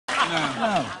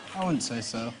No, I wouldn't say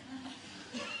so.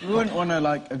 We wouldn't want to,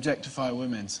 like, objectify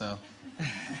women, so...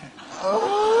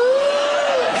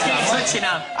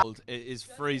 It is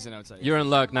freezing outside. You're in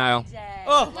luck, Niall.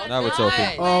 Oh, now we're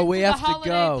talking. Oh, we have to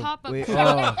go. Oh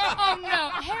no,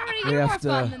 Harry, We you're more have to-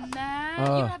 fun than that. You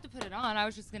don't have to put it on. I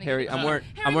was just gonna. Harry, give it I'm to wearing-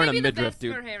 Harry, I'm wearing a maybe the midriff, best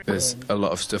dude. for Harry. There's a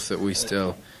lot of stuff that we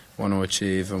still want to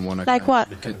achieve and want to... Like what?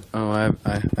 Oh, I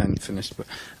hadn't finished, but...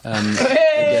 I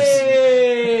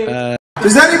guess...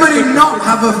 Does anybody not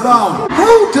have a phone?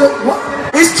 Who does what?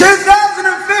 It's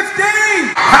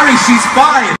 2015! Harry, she's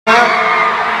fine!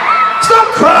 Stop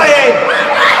crying! What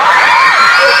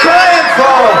are you crying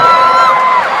for?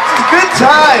 It's good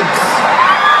times!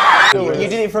 You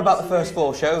did it for about the first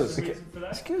 4 shows.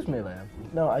 Excuse me, ma'am.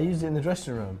 No, I used it in the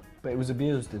dressing room, but it was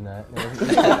abused in there. Liza!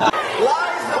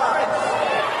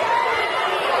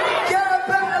 Get a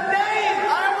better name! I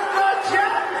was not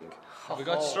Jack! have we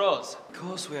got straws? Of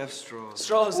course we have straws.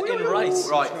 Straws in rice.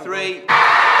 Right, 3. The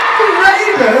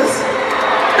Raiders?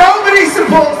 Nobody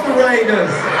supports the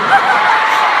Raiders!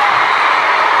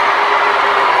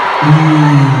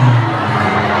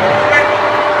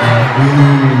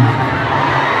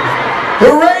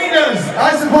 The Raiders!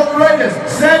 I support the Raiders!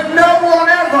 Said no one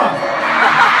ever!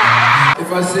 If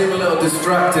I seem a little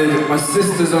distracted, my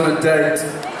sister's on a date.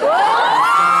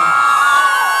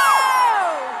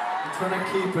 I'm trying to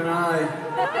keep an eye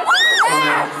on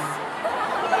her.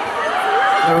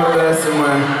 They're up there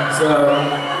somewhere, so...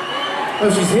 Oh,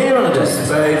 she's here on a date. Just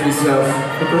behave yourself,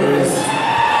 please.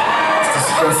 It's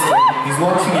disgusting. He's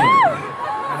watching you.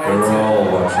 We're all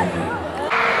watching you.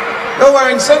 You're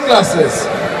wearing sunglasses.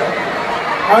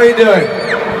 How are you doing?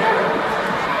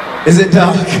 Is it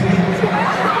dark?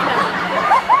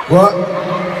 What?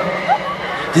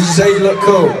 Did you say you look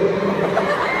cool?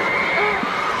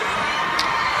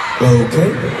 Okay.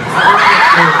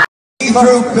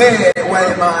 See-through beer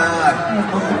went in my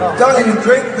eye. Don't even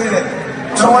drink beer.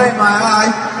 Don't want it in my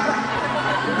eye.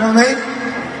 You know what I mean?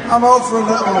 I'm all for a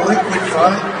little liquid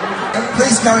fight.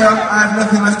 Please carry on. I have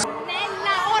nothing left.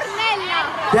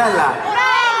 Della.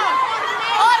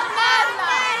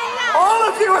 All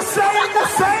of you are saying the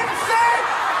same thing!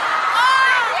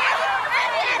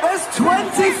 There's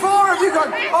 24 of you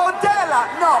going, Odella,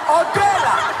 no,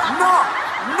 Odella, no,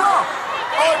 no,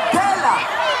 Odella,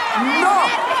 no,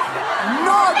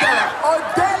 no,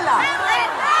 Odella.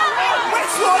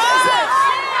 Which one is it?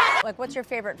 Like, what's your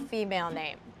favorite female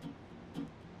name?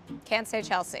 Can't say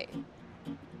Chelsea.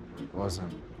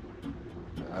 Wasn't.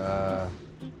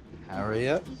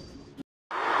 Harriet?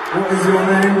 What is your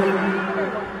name?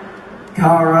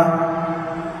 Cara.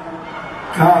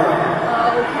 Cara.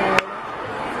 Okay.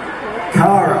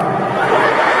 Cara.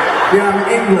 Yeah, I'm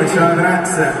English, I have an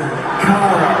accent.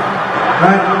 Cara.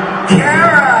 Right?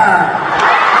 Cara!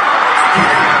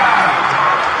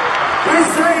 We're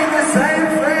saying the same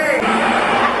thing!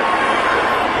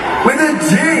 With a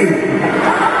G!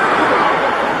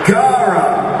 Cara!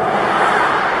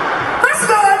 That's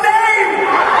not a name!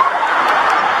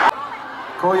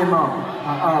 Call your mom.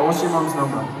 Alright, what's your mom's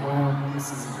number? Well,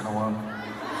 this isn't gonna work.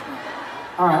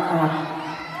 Alright.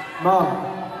 Mom.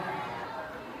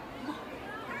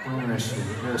 Where is she?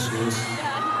 There she is.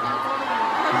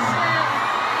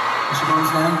 What's your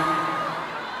mom's name?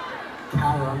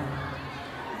 Karen.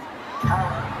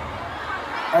 Karen.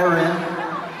 Erin.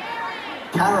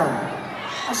 Karen.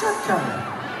 I said Karen.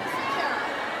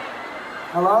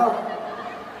 Hello?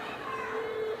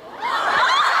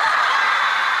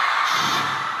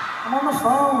 I'm on the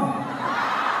phone.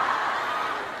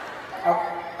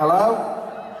 Hello?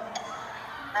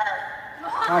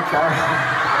 Hi, Karen.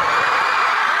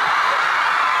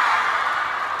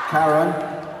 Karen,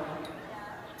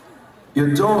 your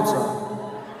daughter.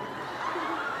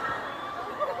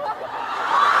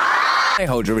 I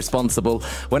hold you responsible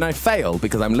when I fail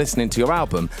because I'm listening to your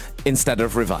album instead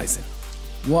of revising.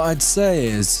 What I'd say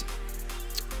is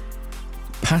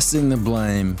passing the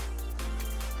blame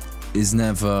is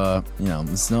never,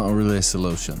 it's not really a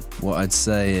solution. What I'd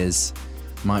say is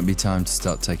might be time to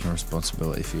start taking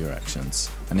responsibility for your actions.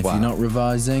 And if you're not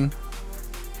revising,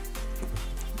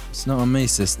 it's not on me,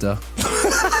 sister.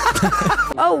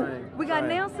 Oh, we got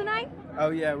nails tonight? Oh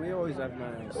yeah, we always have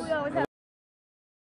nails. We always have